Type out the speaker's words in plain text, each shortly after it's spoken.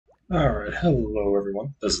Alright, hello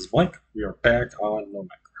everyone, this is Mike. We are back on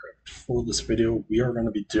NomadCraft. For this video, we are going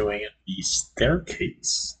to be doing the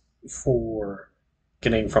staircase for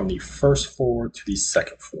getting from the first floor to the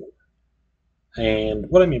second floor. And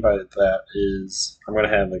what I mean by that is I'm going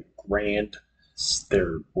to have a grand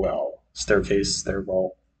staircase,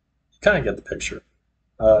 stairwell. You kind of get the picture.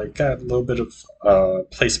 Got a little bit of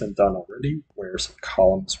placement done already where some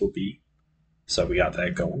columns will be. So we got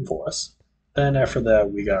that going for us. Then after that,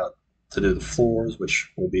 we got to do the floors,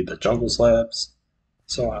 which will be the jungle slabs.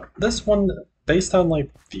 So this one, based on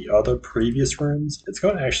like the other previous rooms, it's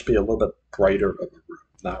going to actually be a little bit brighter of a room.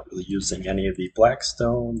 Not really using any of the black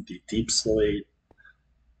stone, the deep slate,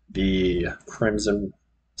 the crimson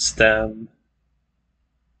stem.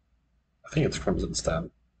 I think it's crimson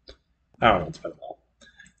stem. I don't know, it's been a while.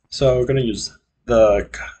 So we're going to use the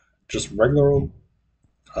just regular, what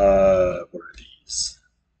are these?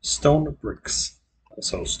 Stone bricks.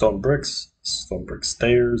 So stone bricks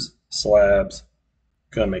stairs, slabs.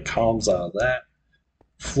 Gonna make columns out of that.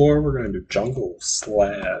 Floor, we're gonna do jungle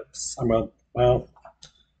slabs. I'm gonna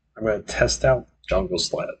test out jungle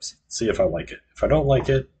slabs, see if I like it. If I don't like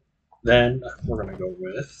it, then we're gonna go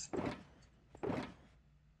with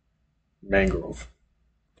mangrove.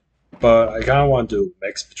 But I kinda want to do a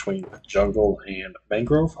mix between jungle and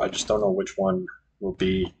mangrove. I just don't know which one will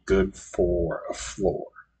be good for a floor.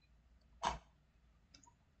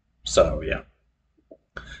 So yeah,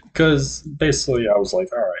 because basically I was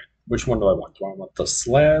like, all right, which one do I want? Do I want the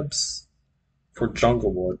slabs for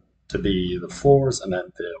jungle wood to be the floors and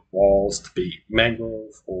then the walls to be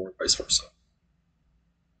mangrove, or vice versa?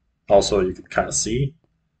 Also, you can kind of see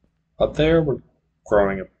up there we're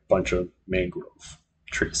growing a bunch of mangrove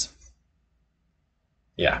trees.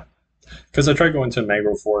 Yeah, because I tried going to a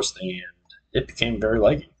mangrove forest and it became very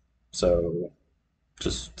laggy. So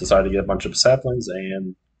just decided to get a bunch of saplings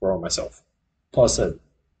and grow myself. Plus, it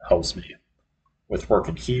helps me with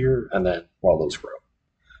working here and then while those grow.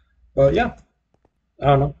 But yeah, I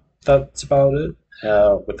don't know. That's about it.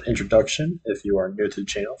 With the introduction, if you are new to the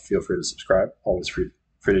channel, feel free to subscribe. Always free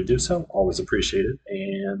to do so. Always appreciated.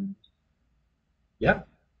 And yeah,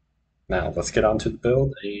 now let's get on to the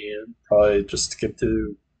build and probably just skip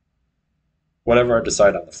to whatever I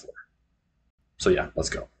decide on the floor. So yeah, let's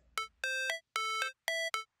go.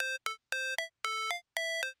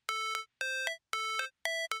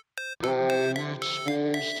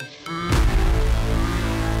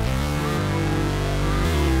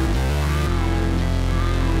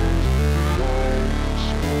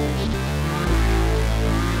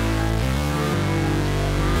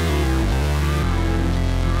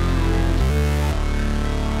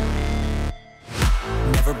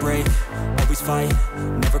 Never break, always fight,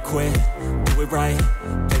 never quit, do it right,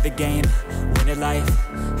 play the game, win it life,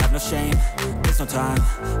 have no shame, there's no time,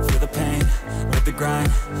 feel the pain, live the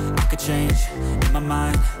grind, I could change, in my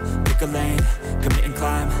mind, pick a lane, commit and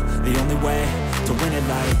climb, the only way to win it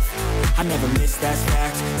life, I never miss, that's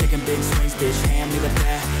fact, taking big swings, bitch, hand me the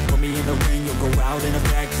bat, put me in the ring, you'll go out in a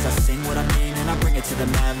bag, cause I sing what I mean and I bring it to the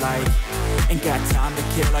mad light, ain't got time to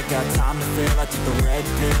kill, I got time to feel, I took the red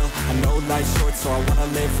pill, I know life's short so I wanna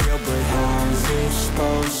live real, but how's it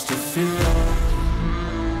supposed to feel?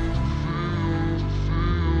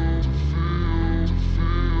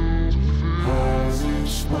 How's it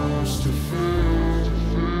supposed to feel?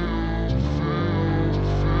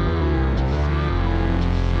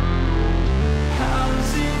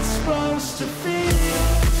 How's it supposed to feel?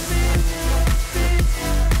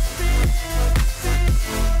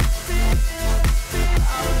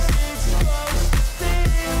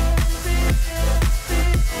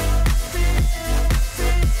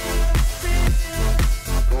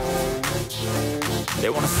 They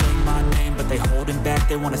wanna sing my name, but they holding back.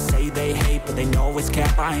 They wanna say they hate, but they know it's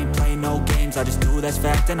cap. I ain't play no games, I just do that's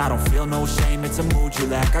fact. And I don't feel no shame, it's a mood you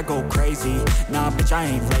lack. I go crazy, nah bitch I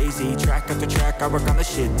ain't lazy. Track after track, I work on this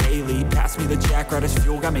shit daily. Pass me the jack, right as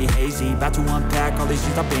fuel, got me hazy. About to unpack all these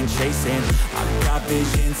things I've been chasing. I've got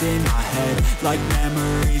visions in my head, like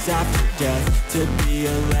memories after death. To be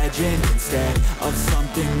a legend instead of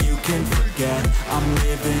something you can forget. I'm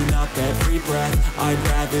living up every breath, I'd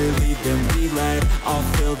rather lead than be led. I'll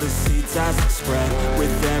fill the seats as I spread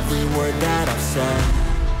with every word that I've said.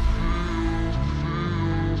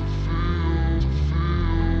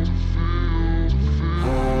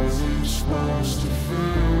 How's it supposed to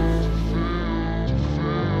feel?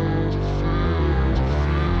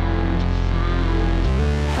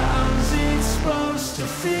 How's it supposed to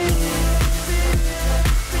feel?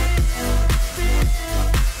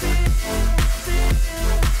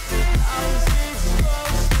 How's it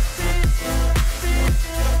supposed to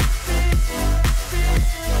feel?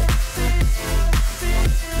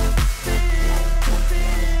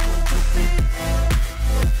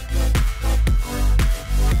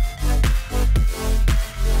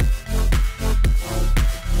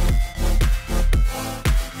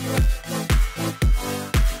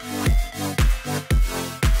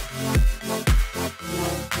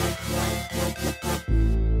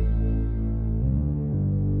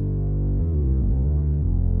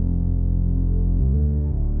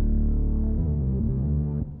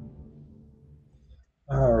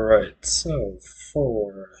 right, so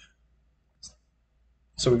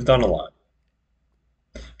we've done a lot.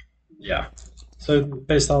 Yeah. So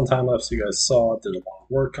based on time lapse you guys saw, I did a lot of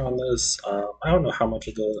work on this. I don't know how much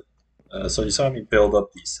of the so you saw me build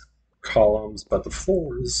up these columns, but the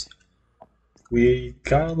floors we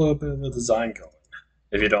got a little bit of a design going.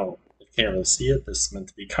 If you can't really see it, this is meant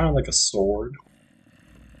to be kind of like a sword.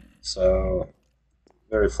 So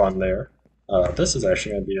very fun there. This is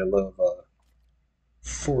actually going to be a little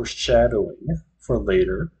foreshadowing for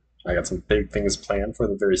later. I got some big things planned for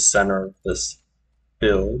the very center of this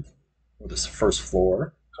build, or this first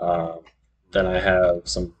floor. Then I have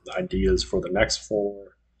some ideas for the next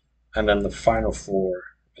floor, and then the final floor.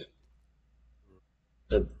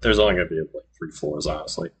 There's only going to be like 3 floors,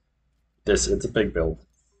 honestly. It's a big build.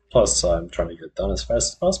 Plus, I'm trying to get it done as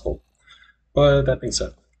fast as possible. But that being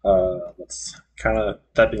said, let's kind of.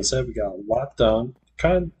 That being said, we got a lot done.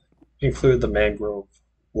 Kind of included the mangrove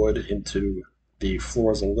wood into the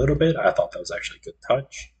floors a little bit. I thought that was actually a good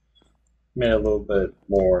touch. Made it a little bit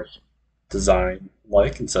more design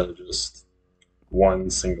like instead of just one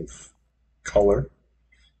single color.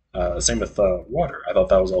 Same with water. I thought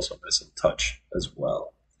that was also a nice touch as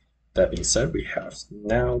well. That being said, we have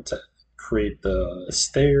now to create the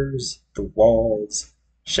stairs, the walls,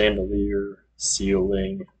 chandelier,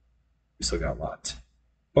 ceiling. We still got a lot.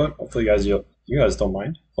 But hopefully, you guys don't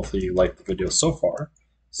mind. Hopefully, you liked the video so far.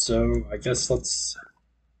 So I guess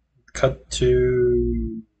cut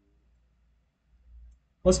to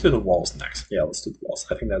let's do the walls next. Yeah, let's do the walls.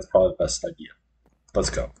 I think that's probably the best idea. Let's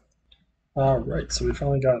go. Alright, so we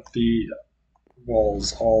finally got the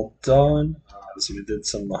walls all done. So we did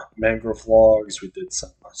some mangrove logs, we did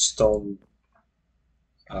some stone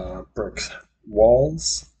brick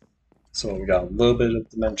walls. So we got a little bit of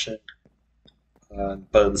dimension,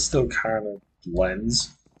 but it's still kind of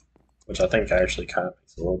blends, which I think actually kind of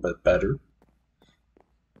makes it a little bit better.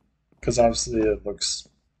 Because obviously it looks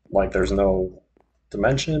like there's no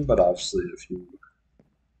dimension, but obviously if you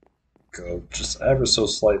go just ever so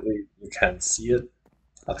slightly, you can see it.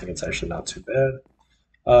 I think it's actually not too bad.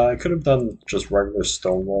 I could have done just regular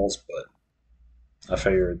stone walls, but I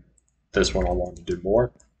figured this one I wanted to do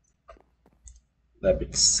more. That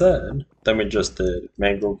being said, then we just did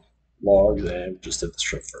mangrove logs and just did the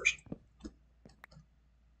strip version.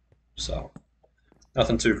 So,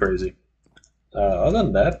 nothing too crazy. Other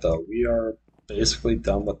than that, though, we are basically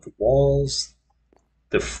done with the walls,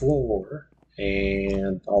 the floor,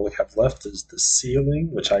 and all we have left is the ceiling,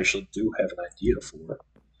 which I actually do have an idea for.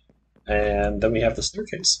 And then we have the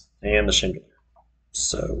staircase and the chandelier.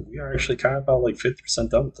 So we are actually kind of about like 50%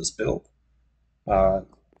 done with this build. Uh,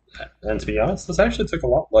 and to be honest, this actually took a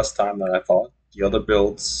lot less time than I thought. The other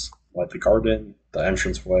builds, like the garden, the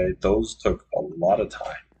entranceway, those took a lot of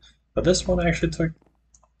time. But this one actually took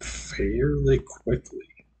fairly quickly,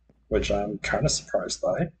 which I'm kind of surprised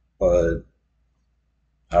by, but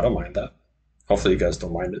I don't mind that. Hopefully, you guys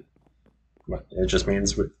don't mind it. It just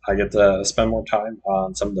means I get to spend more time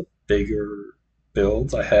on some of the bigger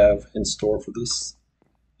builds I have in store for this.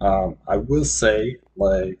 I will say,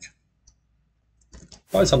 like,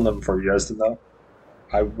 probably something for you guys to know.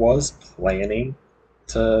 I was planning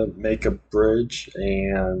to make a bridge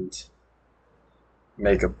and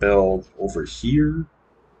make a build over here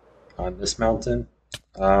on this mountain.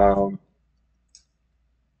 Um,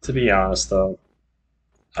 to be honest, though,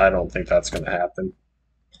 I don't think that's going to happen.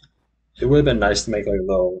 It would have been nice to make like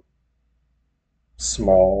a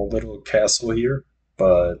small little castle here,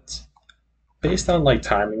 but based on like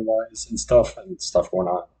timing wise and stuff going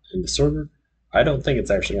on in the server, I don't think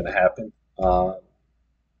it's actually going to happen.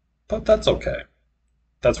 But that's okay.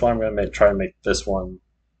 That's why I'm going to try to make this one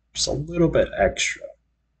just a little bit extra,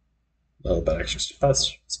 a little bit extra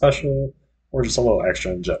special, or just a little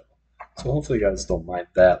extra in general. So hopefully you guys don't mind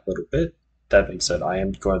that little bit. That being said, I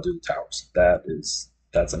am going to do the towers.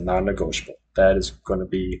 That's a non-negotiable. That is going to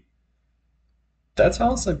be. That's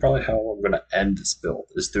honestly probably how I'm going to end this build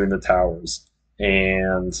is doing the towers,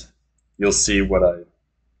 and you'll see why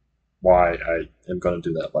I am going to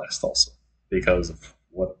do that last also because of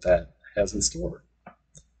what that has in store.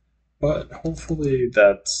 But hopefully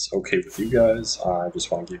that's okay with you guys. I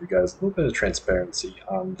just want to give you guys a little bit of transparency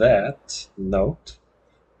on that note.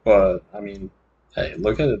 But I mean, hey,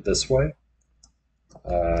 look at it this way.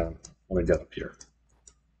 Let me get up here.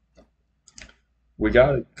 We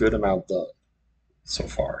got a good amount done so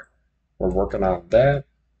far. We're working on that,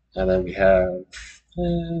 and then we have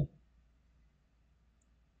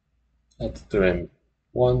that's doing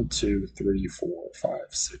 1, 2, 3, 4, 5,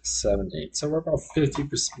 6, 7, 8. So we're about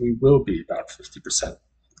 50%. We will be about 50%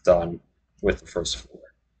 done with the first floor.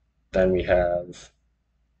 Then we have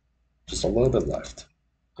just a little bit left.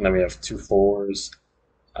 And then we have two fours.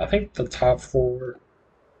 I think the top four.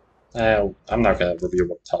 I'm not gonna reveal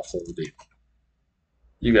what the top four will be.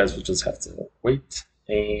 You guys will just have to wait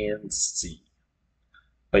and see.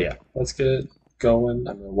 But yeah, let's get going.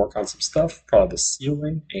 I'm gonna work on some stuff, probably the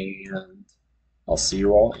ceiling, and I'll see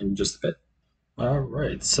you all in just a bit. All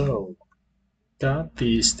right, so got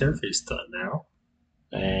the staircase done now,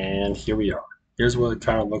 and here we are. Here's what it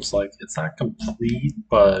kind of looks like. It's not complete,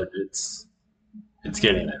 but it's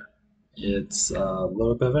getting there. It's a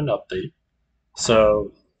little bit of an update.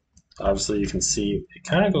 So obviously you can see it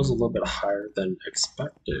kind of goes a little bit higher than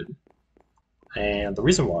expected. And the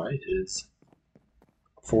reason why is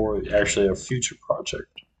for actually a future project.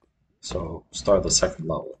 So start the second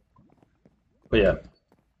level. But yeah,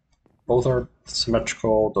 both are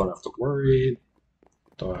symmetrical, don't have to worry,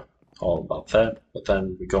 don't have all about that. But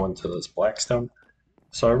then we go into this blackstone.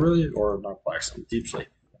 So I really, or not blackstone, deep slate.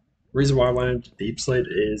 Reason why I went into deep slate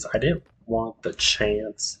is I didn't want the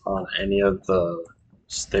chance on any of the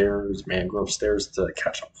stairs, mangrove stairs, to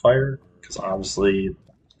catch on fire, because obviously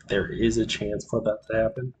there is a chance for that to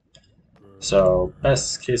happen. So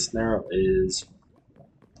best case scenario is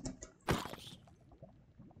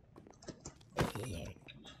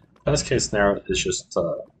just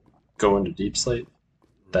go into deep slate.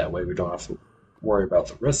 That way we don't have to worry about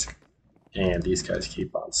the risk, and these guys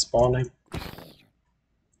keep on spawning.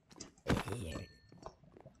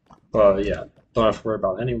 But yeah, don't have to worry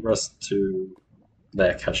about any risk to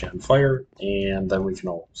that catching on fire, and then we can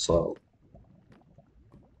also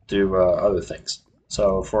do other things.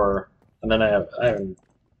 So and then I have an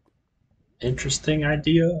interesting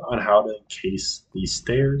idea on how to encase these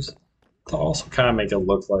stairs to also kind of make it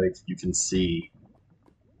look like you can see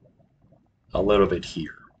a little bit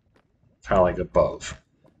here, kind of like above.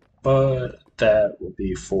 But that will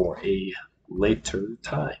be for a later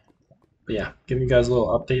time. But yeah, giving you guys a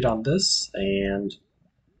little update on this, and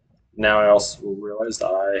now I also realized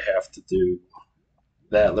I have to do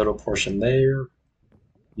that little portion there,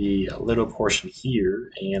 the little portion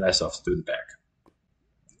here, and I still have to do the back.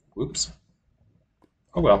 Whoops.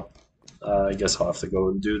 Oh well. I guess I'll have to go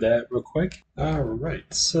and do that real quick.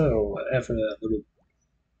 Alright, so after that little,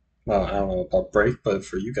 well, I don't know about break, but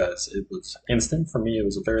for you guys it was instant. For me, it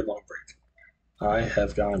was a very long break. I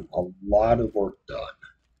have gotten a lot of work done.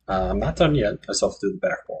 I'm not done yet. I still have to do the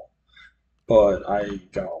back wall, but I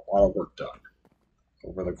got a lot of work done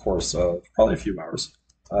over the course of probably a few hours.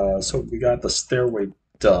 So we got the stairway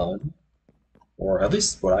done, or at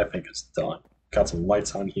least what I think is done. Got some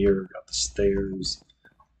lights on here, got the stairs,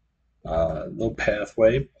 no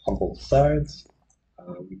pathway on both sides.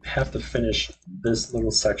 We have to finish this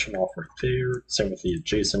little section off right there, same with the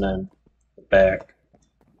adjacent end, the back.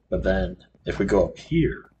 But then if we go up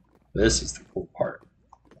here, this is the cool part.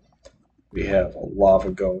 We have a lava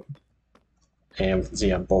going, and we can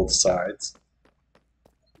see on both sides,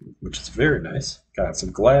 which is very nice. Got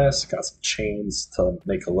some glass, got some chains to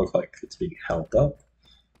make it look like it's being held up.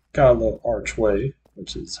 Got a little archway,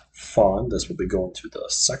 which is fun. This will be going to the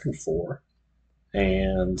second floor.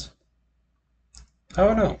 And I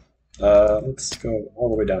don't know. Let's go all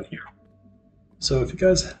the way down here. So if you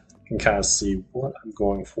guys can kind of see what I'm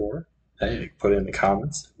going for, hey, put it in the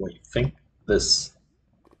comments what you think this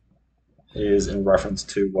is in reference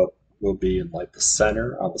to what will be in like the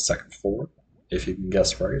center on the second floor. If you can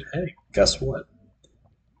guess right, hey, guess what?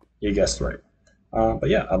 You guessed right. But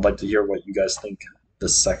yeah, I'd like to hear what you guys think the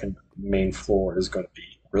second main floor is going to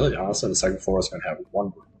be. Really, honestly, the second floor is going to have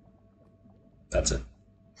one room. That's it.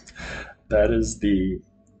 That is the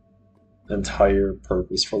entire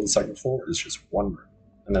purpose for the second floor, is just one room.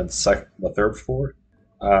 And then the third floor.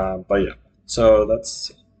 But yeah, so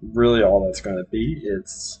that's really all that's going to be.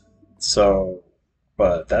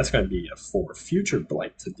 But that's going to be for future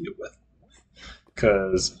Blight to deal with.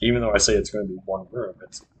 Because even though I say it's going to be one room,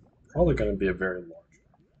 it's probably going to be a very large room.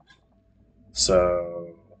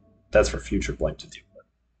 So that's for future Blight to deal with.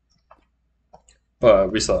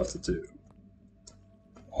 But we still have to do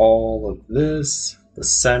all of this, the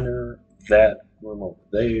center, that room over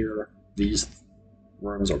there, these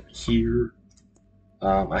rooms over here.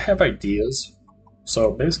 I have ideas.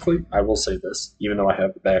 So basically, I will say this, even though I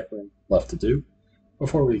have the back room left to do,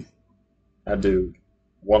 before I do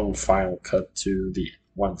one final cut to the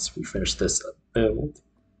once we finish this build,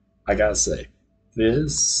 I gotta say,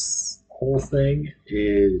 this whole thing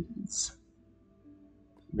is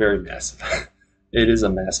very massive. It is a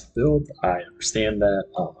massive build. I understand that.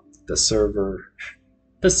 This server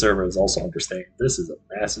is also understanding this is a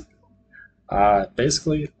massive build.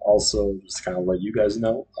 Basically, also just kind of let you guys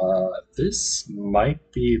know, this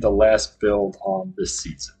might be the last build on this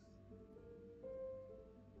season.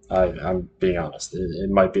 I'm being honest. It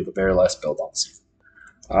might be the very last build on the season.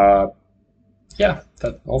 Uh, yeah,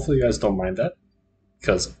 that hopefully you guys don't mind that,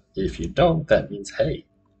 because if you don't, that means hey,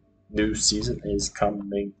 new season is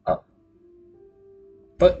coming up.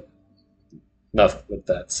 But enough with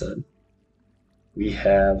that said. We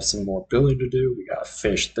have some more building to do. We gotta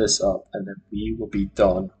finish this up, and then we will be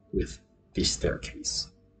done with the staircase.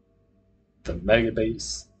 The mega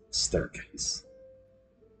base staircase.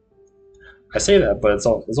 I say that, but it's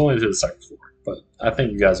only to the second floor. But I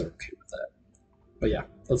think you guys are okay with that. But yeah,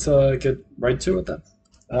 let's get right to it then.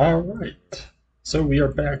 All right. So we are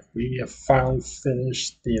back. We have finally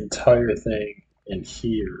finished the entire thing, and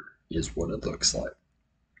here is what it looks like.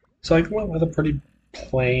 So I went with a pretty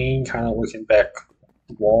plain kind of looking back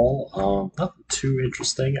wall. Nothing too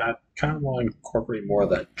interesting. I kind of want to incorporate more of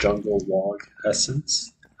that jungle log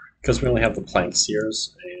essence because we only have the planks here,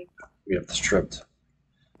 and we have the stripped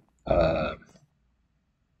uh,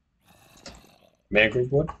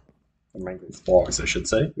 mangrove wood, or mangrove logs, I should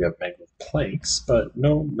say. We have mangrove planks, but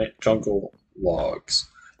no jungle logs.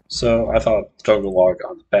 So I thought jungle log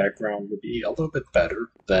on the background would be a little bit better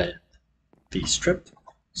than the stripped.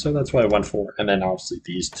 So that's what I went for. And then obviously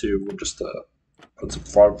these two, we'll just put some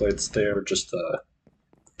fog lights there just to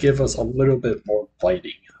give us a little bit more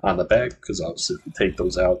lighting on the back, because obviously if you take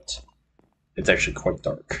those out, it's actually quite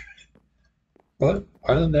dark. But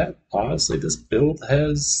other than that, honestly, this build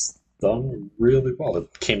has done really well.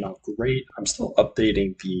 It came out great. I'm still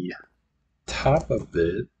updating the top of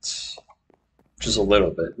it just a little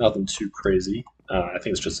bit, nothing too crazy. I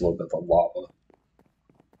think it's just a little bit of the lava.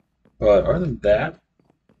 But other than that,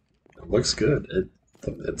 it looks good.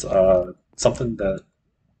 It's something that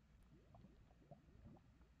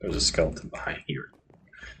there's a skeleton behind here.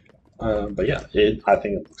 But yeah, I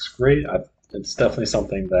think it looks great. It's definitely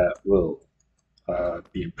something that will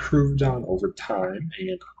be improved on over time.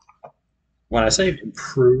 And when I say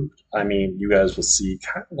improved, I mean you guys will see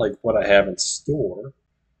kind of like what I have in store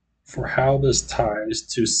for how this ties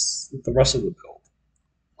to the rest of the build.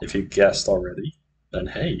 If you guessed already, then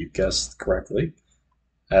hey, you guessed correctly.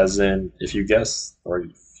 As in, if you guess or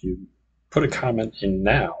if you put a comment in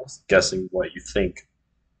now guessing what you think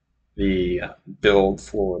the build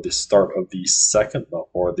for the start of the second level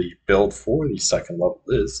or the build for the second level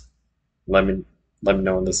is, let me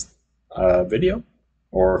know in this video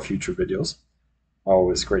or future videos.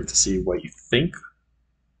 Always great to see what you think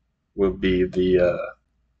will be the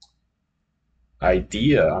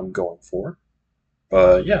idea I'm going for.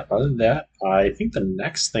 But yeah, other than that, I think the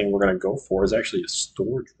next thing we're going to go for is actually a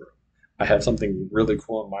storage room. I have something really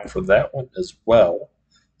cool in mind for that one as well.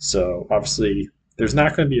 So obviously, there's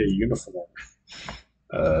not going to be a uniform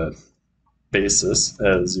uh, basis.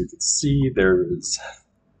 As you can see, there is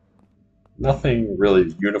nothing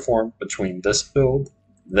really uniform between this build,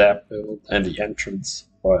 that build, and the entrance.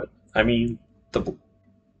 But I mean,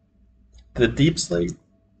 the deep slate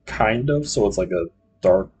kind of, so it's like a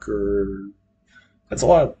darker. It's a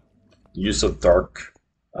lot of use of dark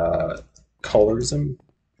colors in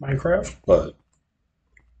Minecraft, but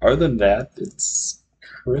other than that, it's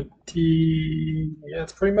pretty. Yeah,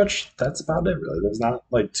 it's pretty much that's about it. Really, there's not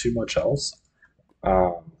like too much else.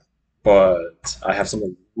 Um, but I have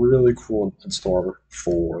something really cool in store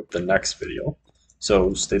for the next video,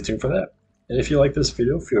 so stay tuned for that. And if you like this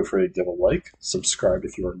video, feel free to give a like, subscribe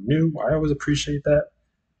if you are new. I always appreciate that,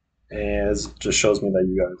 as it just shows me that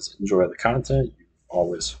you guys enjoy the content. You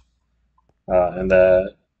always, and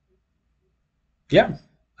that, yeah,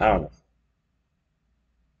 I don't know.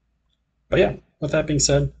 But yeah, with that being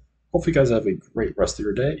said, hope you guys have a great rest of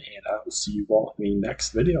your day, and I will see you all in the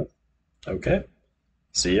next video. Okay?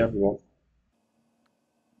 See you, everyone.